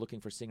people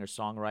looking for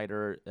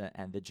singer-songwriter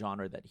and the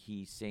genre that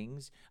he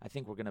sings, I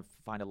think we're gonna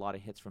find a lot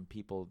of hits from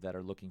people that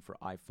are looking for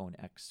iPhone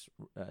X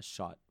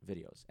shot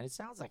videos. And it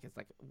sounds like it's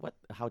like what?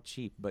 How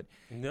cheap? But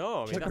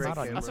No, I mean, Check them out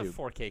on that's a YouTube.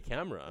 4K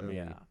camera. I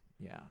mean,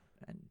 yeah,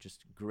 and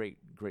just great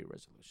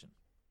resolution.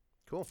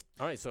 Cool.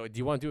 All right, so do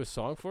you want to do a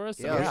song for us?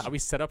 Yeah. Are we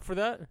set up for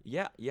that?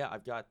 Yeah.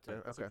 I've got.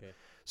 That's Okay.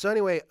 So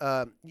anyway,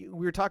 we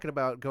were talking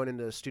about going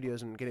into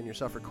studios and getting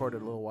yourself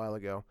recorded a little while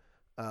ago.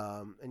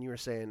 And you were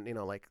saying,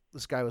 like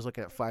this guy was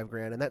looking at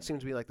 $5,000, and that seems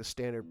to be like the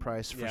standard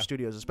price for Yeah.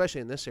 studios, especially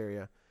in this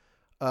area.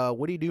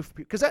 What do you do for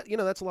people? Because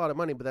that's a lot of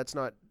money, but that's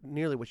not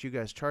nearly what you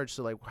guys charge.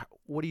 So like,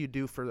 what do you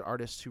do for the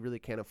artists who really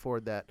can't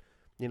afford that,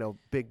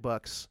 big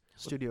bucks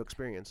studio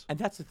experience? And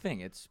that's the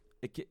thing. It's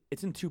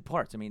in 2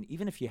 parts. I mean,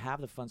 even if you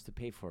have the funds to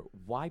pay for it,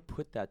 why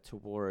put that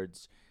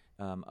towards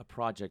a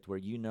project where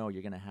you're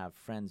going to have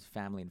friends,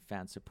 family, and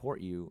fans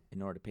support you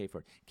in order to pay for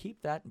it?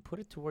 Keep that and put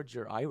it towards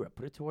your IRA,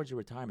 put it towards your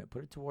retirement,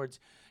 put it towards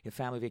your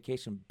family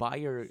vacation. Buy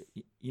your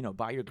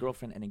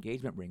girlfriend an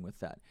engagement ring with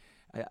that.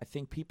 I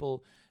think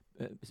people,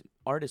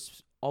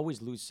 artists,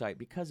 always lose sight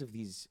because of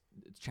these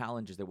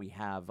challenges that we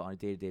have on a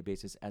day-to-day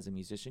basis as a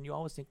musician. You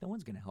always think no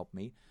one's going to help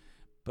me.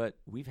 But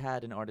we've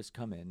had an artist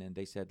come in and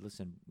they said,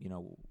 listen, we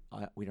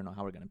don't know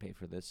how we're going to pay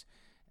for this.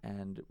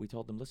 And we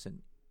told them,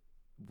 listen,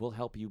 we'll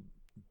help you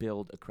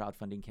build a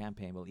crowdfunding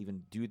campaign. We'll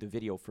even do the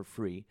video for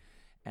free.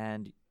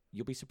 And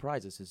you'll be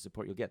surprised at the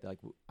support you'll get. They're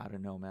like, I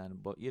don't know, man.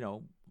 But,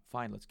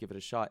 fine, let's give it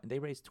a shot. And they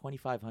raised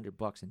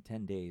 $2,500 in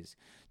 10 days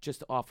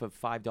just off of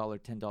 $5,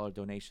 $10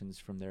 donations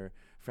from their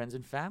friends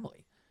and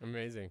family.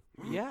 Amazing.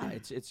 Yeah,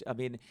 it's. I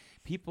mean,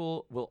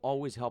 people will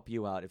always help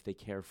you out if they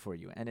care for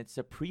you, and it's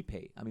a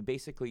prepay. I mean,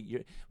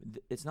 basically,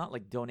 it's not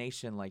like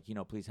donation, like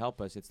please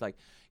help us. It's like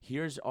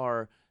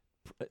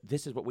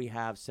this is what we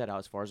have set out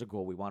as far as a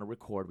goal. We want to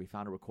record. We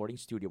found a recording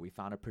studio. We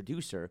found a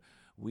producer.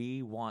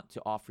 We want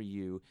to offer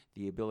you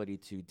the ability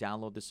to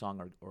download the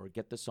song or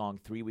get the song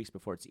 3 weeks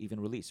before it's even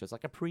released. So it's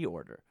like a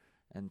pre-order.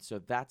 And so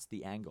that's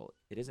the angle.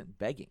 It isn't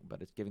begging,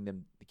 but it's giving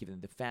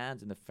the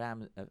fans and the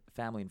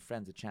family and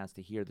friends a chance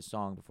to hear the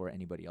song before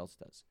anybody else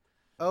does.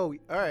 Oh, all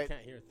I right.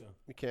 can't hear it though.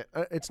 You can't.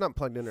 It's not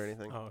plugged in or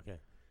anything. Oh, okay.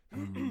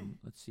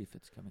 Let's see if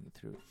it's coming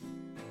through.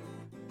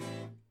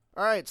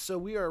 All right, so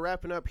we are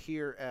wrapping up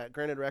here at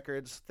Granted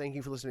Records. Thank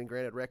you for listening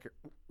to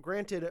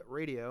Granted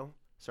Radio.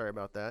 Sorry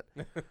about that.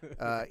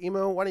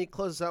 Emo, why don't you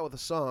close us out with a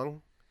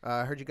song?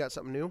 I heard you got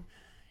something new.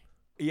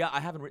 Yeah, I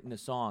haven't written a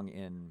song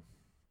in,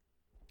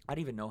 I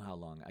don't even know how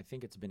long. I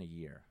think it's been a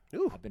year.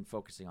 Ooh. I've been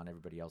focusing on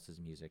everybody else's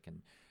music,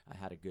 and I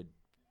had a good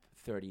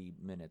 30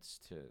 minutes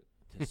to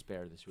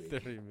spare this week.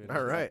 30 minutes.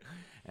 All right.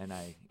 And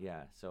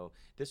so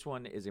this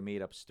one is a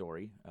made-up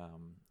story,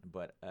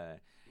 but I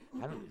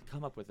haven't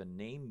come up with a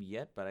name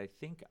yet, but I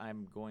think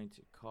I'm going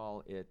to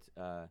call it,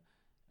 God,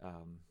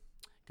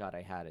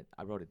 I had it.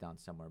 I wrote it down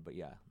somewhere, but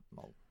yeah.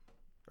 All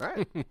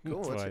right,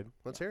 cool. That's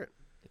Let's hear it.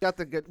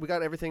 We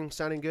got everything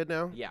sounding good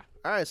now? Yeah.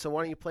 All right, so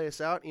why don't you play us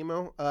out,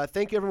 Emo?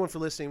 Thank you, everyone, for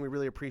listening. We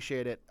really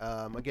appreciate it.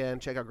 Again,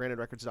 check out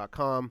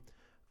GrantedRecords.com.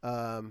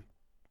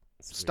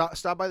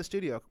 Stop by the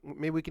studio.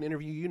 Maybe we can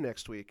interview you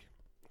next week.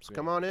 So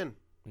come on in.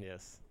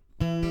 Yes.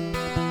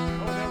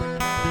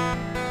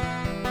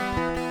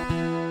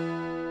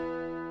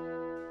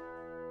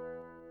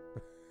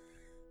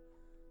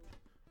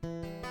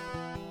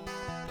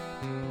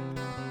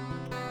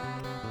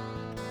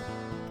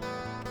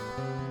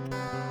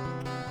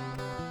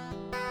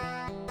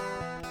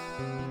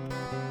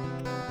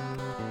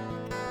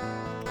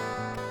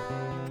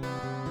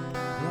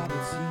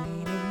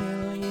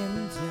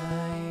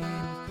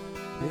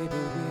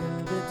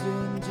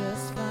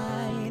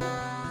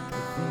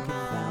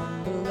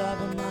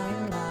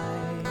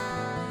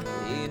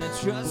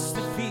 Trust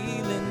the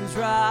feelings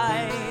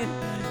right.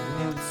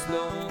 Moved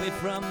slowly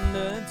from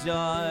the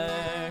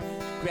dark.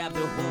 Grabbed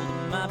a hold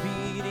of my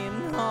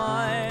beating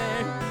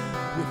heart.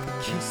 With a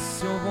kiss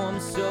so warm,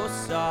 so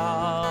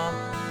soft.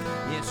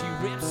 Yeah, she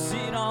rips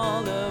it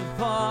all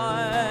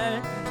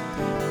apart.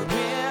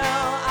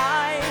 Will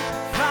I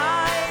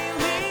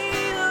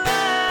finally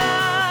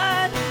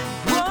learn?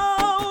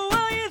 Whoa,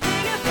 you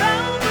think I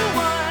found the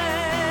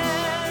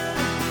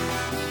one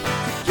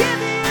to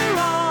give you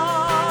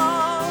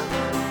all?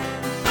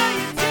 But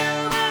you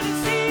still haven't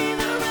seen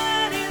the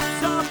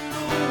writings on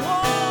the wall.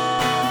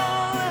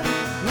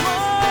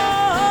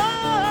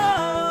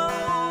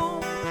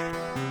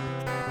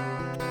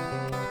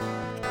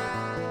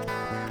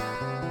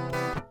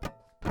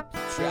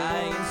 Try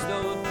and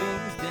slow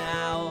things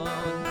down.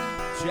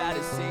 Try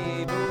to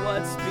savor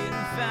what's been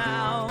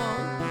found.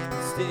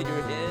 Instead,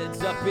 your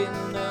head's up in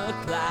the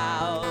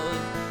clouds.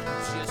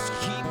 Just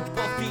keep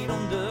both feet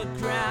on the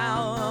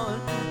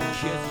ground.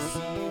 'Cause you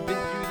see, you've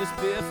been through this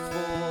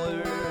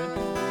before. A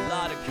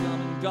lot have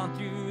come and gone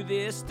through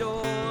this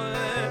door.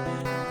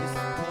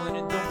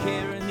 Disappointed, don't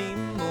care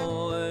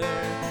anymore.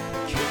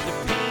 'Cause the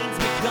pain's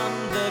become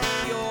the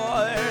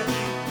cure.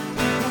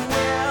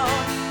 Will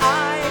I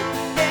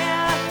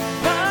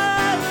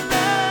ever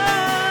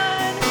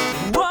learn?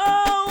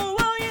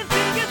 Whoa, you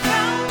think you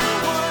found the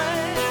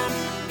one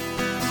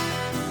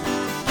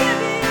to give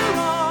you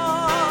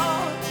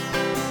all?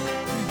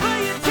 But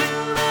you too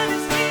late to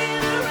see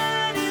the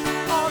writing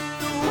on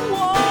the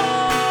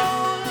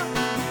wall.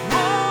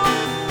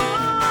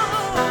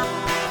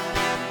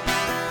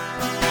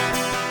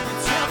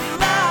 Tell me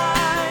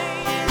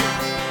lies,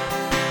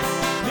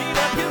 made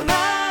up your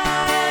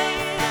mind.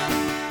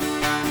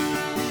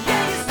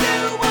 Yeah, you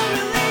still won't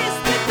release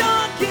the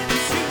dog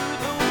into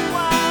the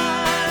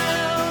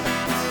wild.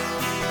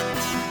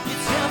 You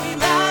tell me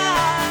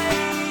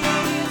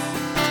lies,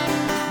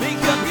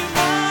 make up your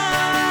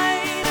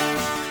mind.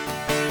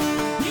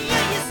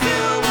 Yeah, you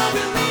still won't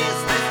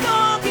release the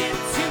dog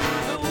into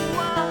the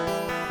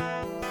wild.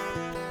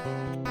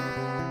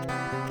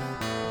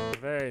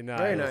 Very nice.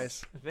 Very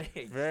nice.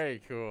 Thanks. Very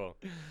cool.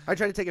 I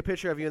tried to take a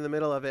picture of you in the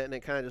middle of it, and it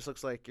kind of just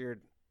looks like you're.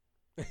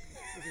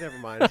 Never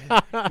mind.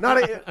 Not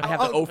a, I have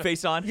the O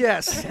face on.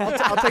 Yes,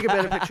 I'll take a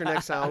better picture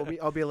next time.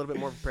 I'll be a little bit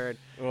more prepared.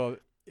 Well,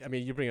 I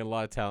mean, you bring a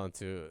lot of talent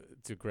to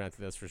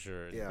Granted, that's for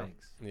sure. Yeah.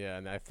 Thanks. Yeah,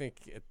 and I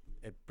think it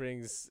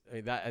brings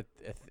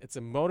it's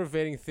a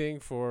motivating thing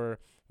for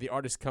the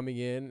artists coming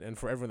in and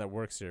for everyone that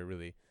works here,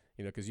 really.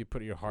 You know, because you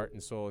put your heart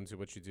and soul into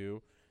what you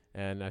do,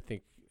 and I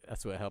think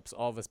that's what helps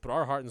all of us put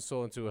our heart and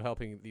soul into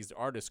helping these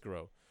artists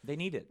grow. They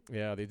need it.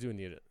 Yeah, they do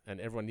need it, and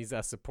everyone needs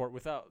that support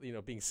without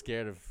being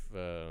scared of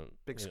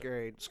Big you know,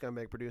 scary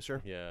scumbag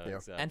producer. Yeah, Yeah.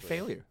 exactly. And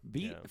failure.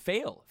 Yeah.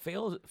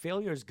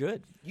 Failure is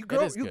good. You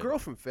is good. grow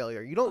from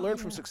failure. You don't learn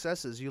from yeah.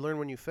 successes. You learn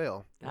when you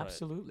fail. Right.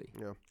 Absolutely.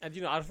 And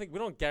I don't think we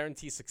don't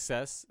guarantee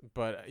success,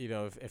 but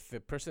if the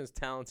person is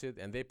talented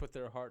and they put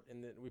their heart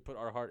in it, we put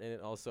our heart in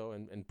it also,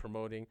 and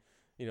promoting,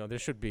 there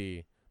should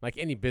be, like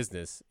any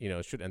business,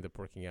 it should end up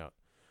working out.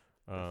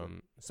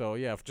 So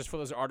yeah, just for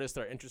those artists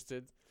that are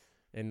interested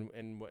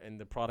in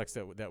the products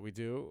that we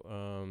do,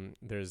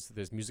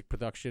 there's music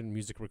production,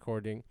 music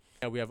recording.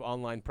 We have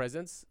online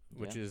presence,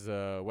 which is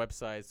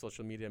website,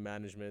 social media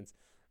management,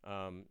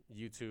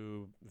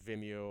 YouTube,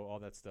 Vimeo, all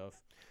that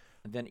stuff.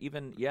 And then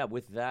even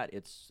with that,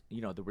 it's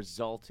the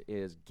result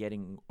is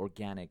getting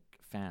organic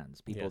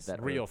fans, people Yes,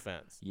 that real are,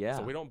 fans. Yeah.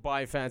 So we don't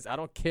buy fans. I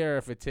don't care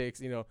if it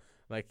takes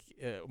Like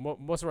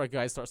most of our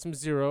guys start from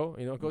zero,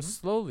 go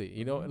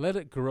slowly, let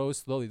it grow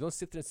slowly. Don't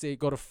sit there and say,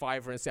 go to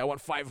Fiverr and say, I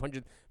want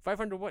 500.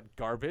 500 what?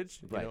 Garbage?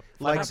 Right.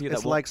 Likes,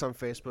 it's likes on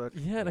Facebook.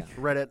 Yeah. Like,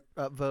 Reddit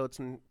upvotes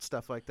and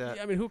stuff like that.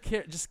 Yeah, I mean, who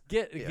cares? Just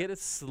get it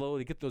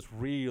slowly. Get those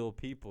real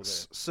people there.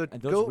 So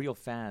and those real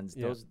fans,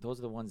 those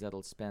are the ones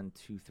that'll spend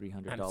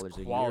 $200-$300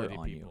 a year on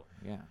people. you.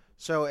 Yeah.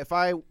 So if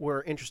I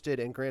were interested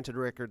in Granted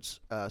Records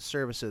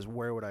services,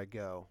 where would I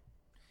go?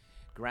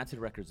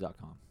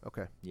 GrantedRecords.com.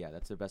 Okay. Yeah,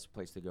 that's the best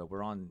place to go.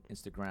 We're on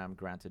Instagram,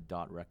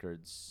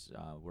 granted.records.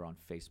 We're on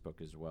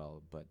Facebook as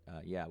well. But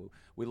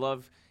we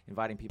love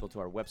inviting people to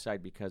our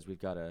website because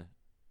we've got a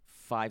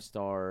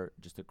 5-star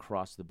just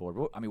across the board.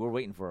 We're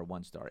waiting for a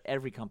 1-star.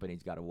 Every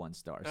company's got a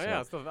 1-star. Oh, yeah,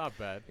 it's not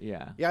bad.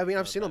 Yeah. Yeah, I mean,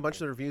 I've seen a bunch of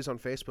the reviews on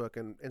Facebook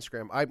and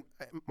Instagram. I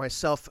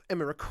myself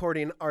am a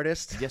recording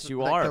artist. Yes, you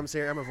that are. Comes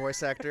here. I'm a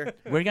voice actor.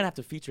 We're going to have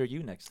to feature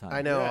you next time.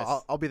 I know.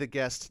 Yes. I'll be the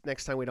guest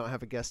next time we don't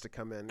have a guest to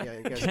come in. Yeah,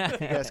 you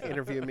guys can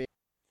interview me.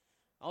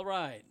 All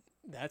right.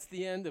 That's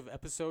the end of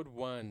episode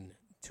 1.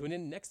 Tune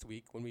in next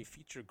week when we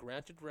feature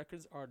Granted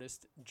Records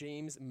artist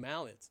James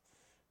Mallet,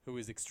 who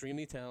is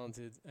extremely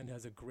talented and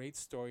has a great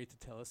story to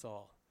tell us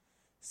all.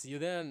 See you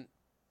then.